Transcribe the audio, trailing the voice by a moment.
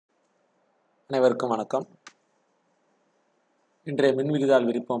அனைவருக்கும் வணக்கம். இன்றைய மின்விகிதால்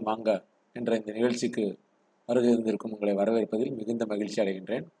விருப்பம் வாங்க என்ற இந்த நிகழ்ச்சிக்கு வருகை இருந்திருக்கும் உங்களை வரவேற்பதில் மிகுந்த மகிழ்ச்சி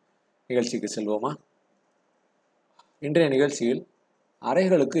அடைகின்றேன். நிகழ்ச்சிக்கு செல்வோமா? இன்றைய நிகழ்ச்சியில்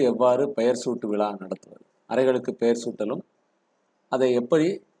அறைகளுக்கு எவ்வாறு பெயர் சூட்டு விழா நடத்துவது, அறைகளுக்கு பெயர் சூட்டலும் அதை எப்படி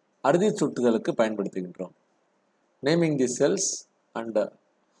அறுதி சூட்டுதலுக்கு பயன்படுத்துகின்றோம், naming the cells and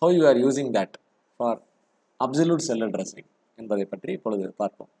how you are using that for absolute sell addressing என்பதை பற்றி இப்பொழுது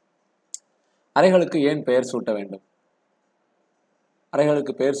பார்ப்போம். அறைகளுக்கு ஏன் பெயர் சூட்ட வேண்டும்,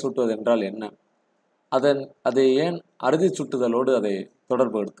 அறைகளுக்கு பெயர் சூட்டுவது என்றால் என்ன, அதை ஏன் அறுதி சுட்டுதலோடு அதை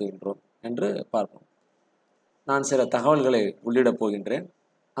தொடர்புபடுத்துகின்றோம் என்று பார்ப்போம். நான் சில தகவல்களை உள்ளிடப் போகின்றேன்.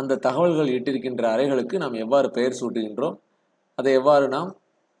 அந்த தகவல்கள் இட்டிருக்கின்ற அறைகளுக்கு நாம் எவ்வாறு பெயர் சூட்டுகின்றோம், அதை எவ்வாறு நாம்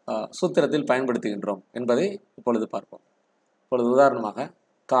சூத்திரத்தில் பயன்படுத்துகின்றோம் என்பதை இப்பொழுது பார்ப்போம். இப்பொழுது உதாரணமாக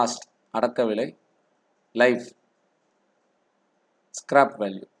காஸ்ட் அடக்க விலை, லைஃப் ஸ்கிராப்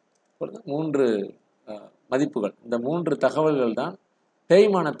வேல்யூ, மூன்று மதிப்புகள். இந்த மூன்று தகவல்கள் தான்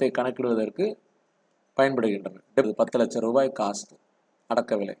தேய்மானத்தை கணக்கிடுவதற்கு பயன்படுகின்றன. 10 லட்சம் ரூபாய் காஸ்ட்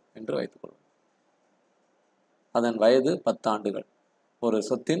அடக்க விலை என்று வைத்துக்கொள்வோம். அதன் வயது 10 ஆண்டுகள், ஒரு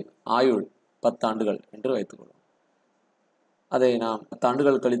சொத்தின் ஆயுள் 10 ஆண்டுகள் என்று வைத்துக்கொள்வோம். அதை நாம் 10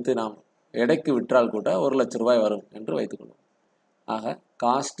 ஆண்டுகள் கழித்து நாம் எடைக்கு விற்றால் கூட 1 லட்சம் ரூபாய் வரும் என்று வைத்துக்கொள்வோம். ஆக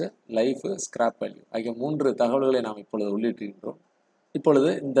காஸ்ட், லைஃப், ஸ்கிராப் வேல்யூ ஆகிய மூன்று தகவல்களை நாம் இப்பொழுது உள்ளிட்டுகின்றோம். இப்பொழுது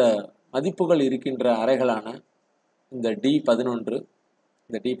இந்த மதிப்புகள் இருக்கின்ற அறைகளான இந்த D11,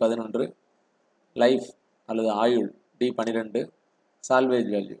 இந்த D11, லைஃப் அல்லது ஆயுள் D12, salvage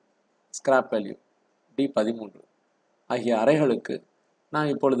value, scrap value D13 ஆகிய அறைகளுக்கு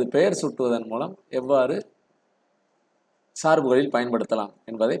நாம் இப்பொழுது பெயர் சூட்டுவதன் மூலம் எவ்வாறு சார்புகளில் பயன்படுத்தலாம்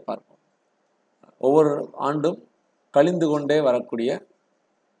என்பதை பார்ப்போம். ஒவ்வொரு ஆண்டும் கழிந்து கொண்டே வரக்கூடிய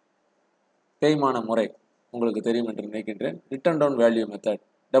தேய்மான முறை உங்களுக்கு தெரியும் என்று நினைக்கின்றேன். Return down value method,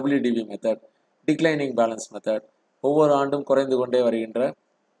 WDV method, declining balance method, ஒவ்வொரு ஆண்டும் குறைந்து கொண்டே வருகின்ற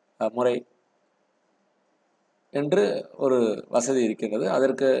முறை என்று ஒரு வசதி இருக்கிறது.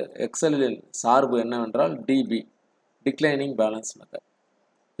 அதற்கு எக்ஸலில் சார்பு என்னவென்றால் DB, டிக்ளைனிங் பேலன்ஸ் மெத்தட்.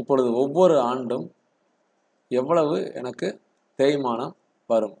 இப்பொழுது ஒவ்வொரு ஆண்டும் எவ்வளவு எனக்கு தேய்மானம்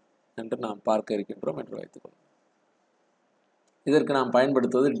வரும் என்று நாம் பார்க்க இருக்கின்றோம் என்று வைத்துக்கொள்வோம். இதற்கு நாம்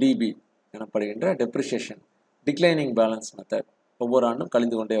பயன்படுத்துவது DB எனப்படுகின்ற டெப்ரிசியேஷன் டிக்ளைனிங் பேலன்ஸ் மெத்தட். ஒவ்வொரு ஆண்டும்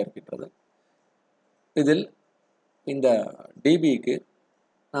கழிந்து கொண்டே இருக்கின்றது. இதில் இந்த DBக்கு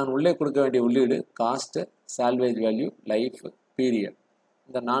நான் உள்ளே கொடுக்க வேண்டிய உள்ளீடு cost, salvage value, life, period,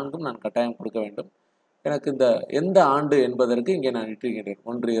 இந்த நான்கும் நான் கட்டாயம் கொடுக்க வேண்டும். எனக்கு இந்த எந்த ஆண்டு என்பதற்கு இங்கே நான் இட்டிருக்கின்றேன்.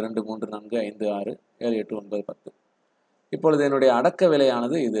 1, 2, 3, 4, 5, 6, 7, 8, 9, 10. இப்பொழுது என்னுடைய அடக்க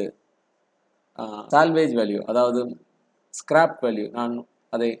விலையானது இது சால்வேஜ் வேல்யூ, அதாவது ஸ்கிராப் வேல்யூ. நான்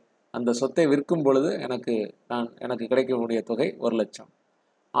அந்த சொத்தை விற்கும் பொழுது எனக்கு கிடைக்கக்கூடிய தொகை 1 லட்சம்,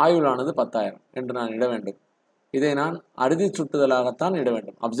 ஆயுளானது 10,000 என்று நான் இட வேண்டும். இதை நான் அறுதி சுட்டுதலாகத்தான் இட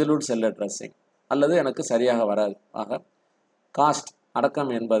வேண்டும், அப்சல்யூட் செல் அட்ரஸிங், அல்லது எனக்கு சரியாக வராது. ஆக காஸ்ட்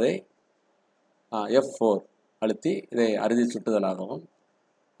அடக்கம் என்பதை F4 அழுத்தி இதை அறுதி சுட்டுதலாகவும்,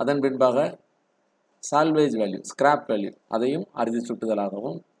 அதன் பின்பாக சால்வேஜ் வேல்யூ, ஸ்கிராப் வேல்யூ, அதையும் அறுதி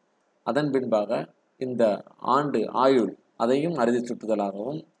சுட்டுதலாகவும், அதன் பின்பாக இந்த ஆண்டு ஆயுள் அதையும் அறுதி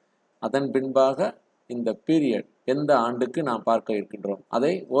சுட்டுதலாகவும், அதன் பின்பாக இந்த பீரியட் எந்த ஆண்டுக்கு நாம் பார்க்க இருக்கின்றோம்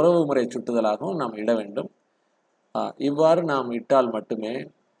அதை உறவு முறை சுட்டுதலாகவும் நாம் இட வேண்டும். இவ்வாறு நாம் இட்டால் மட்டுமே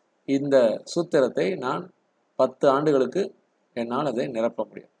இந்த சூத்திரத்தை நான் 10 ஆண்டுகளுக்கு என்னால் அதை நிரப்ப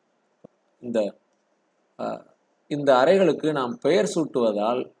முடியும். இந்த அறைகளுக்கு நாம் பெயர்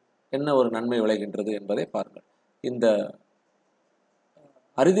சூட்டுவதால் என்ன ஒரு நன்மை விளைகின்றது என்பதை பாருங்கள். இந்த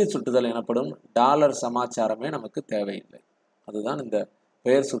அறுதி சுட்டுதல் எனப்படும் டாலர் சமாச்சாரமே நமக்கு தேவையில்லை. அதுதான் இந்த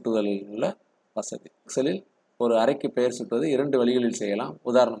பெயர் சுட்டுதலில் உள்ள வசதி. எக்ஸலில் ஒரு அறைக்கு பெயர் சுட்டுவது 2 வழிகளில் செய்யலாம்.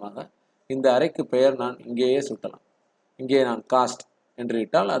 உதாரணமாக இந்த அறைக்கு பெயர் நான் இங்கேயே சுட்டலாம். இங்கே நான் காஸ்ட் என்று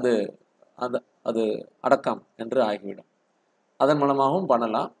இட்டால் அது அடக்கம் என்று ஆகிவிடும். அதன் மூலமாகவும்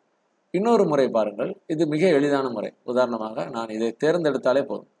பண்ணலாம். இன்னொரு முறை பாருங்கள், இது மிக எளிதான முறை. உதாரணமாக நான் இதை தேர்ந்தெடுத்தாலே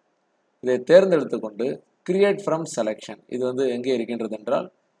போதும். இதை தேர்ந்தெடுத்து கொண்டு கிரியேட் ஃப்ரம் செலெக்ஷன், இது எங்கே இருக்கின்றது என்றால்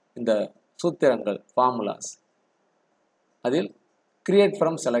இந்த சூத்திரங்கள், ஃபார்முலாஸ், அதில் கிரியேட்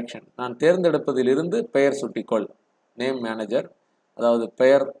ஃப்ரம் செலெக்ஷன், நான் தேர்ந்தெடுப்பதிலிருந்து பெயர் சுட்டிக்கொள், நேம் மேனேஜர், அதாவது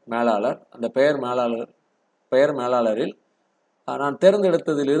பெயர் மேலாளர். அந்த பெயர் மேலாளரில் நான்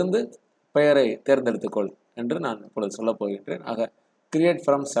தேர்ந்தெடுத்ததிலிருந்து பெயரை தேர்ந்தெடுத்துக்கொள் என்று நான் இப்பொழுது சொல்லப் போகின்றேன். ஆக கிரியேட்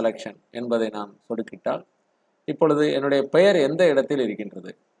ஃப்ரம் செலெக்ஷன் என்பதை நாம் சொடுக்கிட்டால் இப்பொழுது என்னுடைய பெயர் எந்த இடத்தில்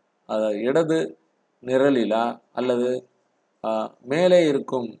இருக்கின்றது, அதாவது இடது நிரலிலா அல்லது மேலே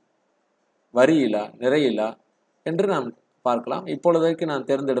இருக்கும் வரியிலா நிறையிலா என்று நாம் பார்க்கலாம். இப்பொழுதைக்கு நான்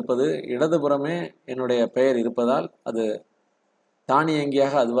தேர்ந்தெடுப்பது இடதுபுறமே என்னுடைய பெயர் இருப்பதால் அது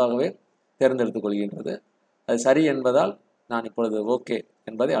தானியங்கியாக அதுவாகவே தேர்ந்தெடுத்துக் கொள்கின்றது. அது சரி என்பதால் நான் இப்பொழுது ஓகே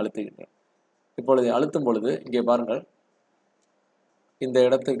என்பதை அழுத்துகின்றேன். இப்பொழுது அழுத்தும் பொழுது இங்கே பாருங்கள், இந்த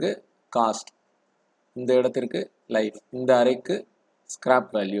இடத்துக்கு காஸ்ட், இந்த இடத்திற்கு லைஃப், இந்த அறைக்கு ஸ்கிராப்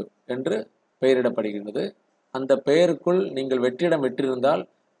வேல்யூ என்று பெயரிடப்படுகின்றது. அந்த பெயருக்குள் நீங்கள் வெற்றிடம் வெற்றிருந்தால்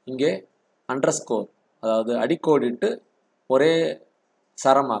இங்கே அண்டர்ஸ்கோர், அதாவது அடிக்கோடிட்டு ஒரே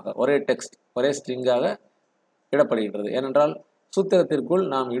சரமாக, ஒரே டெக்ஸ்ட், ஒரே ஸ்ட்ரிங்காக இடப்படுகின்றது. ஏனென்றால் சூத்திரத்திற்குள்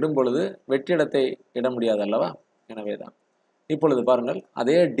நாம் இடும் பொழுது வெற்றிடத்தை இட முடியாது அல்லவா? எனவே தான். இப்பொழுது பாருங்கள்,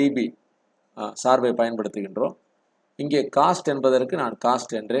 அதே டிபி சார்பை பயன்படுத்துகின்றோம். இங்கே காஸ்ட் என்பதற்கு நான்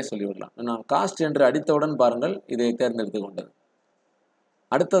காஸ்ட் என்றே சொல்லிவிடலாம். நான் காஸ்ட் என்று அடித்தவுடன் பாருங்கள் இதை தேர்ந்தெடுத்து கொண்டது.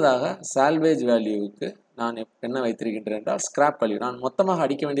 அடுத்ததாக சால்வேஜ் வேல்யூவுக்கு நான் என்ன வைத்திருக்கின்றேன் என்றால் ஸ்கிராப் வேல்யூ. நான் மொத்தமாக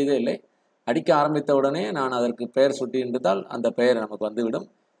அடிக்க வேண்டியதே இல்லை. அடிக்க ஆரம்பித்தவுடனே நான் அதற்கு பெயர் சுட்டியிருந்தால் அந்த பெயர் நமக்கு வந்துவிடும்.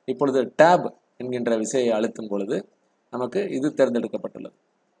 இப்பொழுது டேப் என்கின்ற விசையை அழுத்தும் பொழுது நமக்கு இது தேர்ந்தெடுக்கப்பட்டுள்ளது.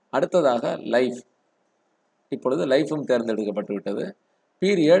 அடுத்ததாக லைஃப், இப்பொழுது லைஃபும் தேர்ந்தெடுக்கப்பட்டு விட்டது.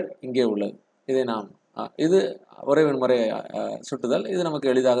 பீரியட் இங்கே உள்ளது. இதை நாம் இது உறவின் முறை சுட்டுதல், இது நமக்கு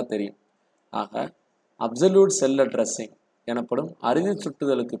எளிதாக தெரியும். ஆக அப்சல்யூட் செல் அட்ரஸிங் எனப்படும் அறுதி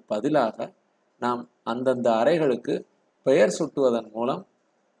சுட்டுதலுக்கு பதிலாக நாம் அந்தந்த அறைகளுக்கு பெயர் சுட்டுவதன் மூலம்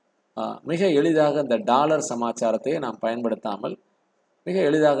மிக எளிதாக இந்த டாலர் சமாச்சாரத்தை நாம் பயன்படுத்தாமல் மிக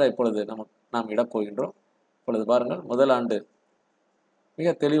எளிதாக இப்பொழுது நாம் இடப்போகின்றோம். இப்பொழுது பாருங்கள், முதல் ஆண்டு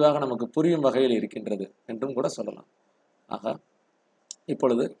மிக தெளிவாக நமக்கு புரியும் வகையில் இருக்கின்றது என்றும் கூட சொல்லலாம். ஆக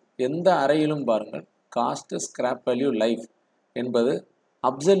இப்பொழுது எந்த அறையிலும் பாருங்கள், காஸ்ட், ஸ்கிராப் வேல்யூ, லைஃப் என்பது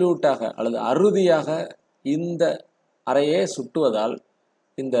அப்சல்யூட்டாக அல்லது அறுதியாக இந்த அறையே சுட்டுவதால்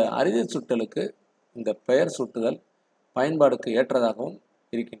இந்த அறுதி சுட்டலுக்கு இந்த பெயர் சுட்டுதல் பயன்பாடுக்கு ஏற்றதாகவும்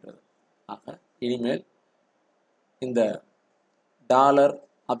இருக்கின்றது. ஆக இனிமேல் இந்த டாலர்,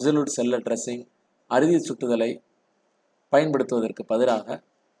 அப்சல்யூட் செல் அட்ரஸிங், அறுதி சுட்டுதலை பயன்படுத்துவதற்கு பதிலாக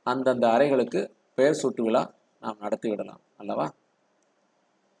அந்தந்த அறைகளுக்கு பெயர் சூட்டு விழா நாம் நடத்திவிடலாம் அல்லவா?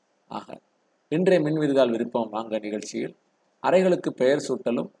 ஆக இன்றைய மின்விதிதாள் விருப்பம் வாங்க நிகழ்ச்சியில் அறைகளுக்கு பெயர்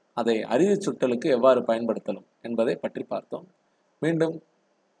சூட்டலும் அதை அறுதி சுட்டலுக்கு எவ்வாறு பயன்படுத்தலும் என்பதை பற்றி பார்த்தோம். மீண்டும்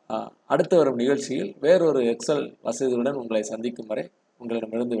அடுத்து வரும் நிகழ்ச்சியில் வேறொரு எக்ஸல் வசதியுடன் உங்களை சந்திக்கும் வரை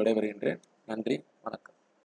உங்களிடமிருந்து விடைபெறுகின்றேன். நன்றி, வணக்கம்.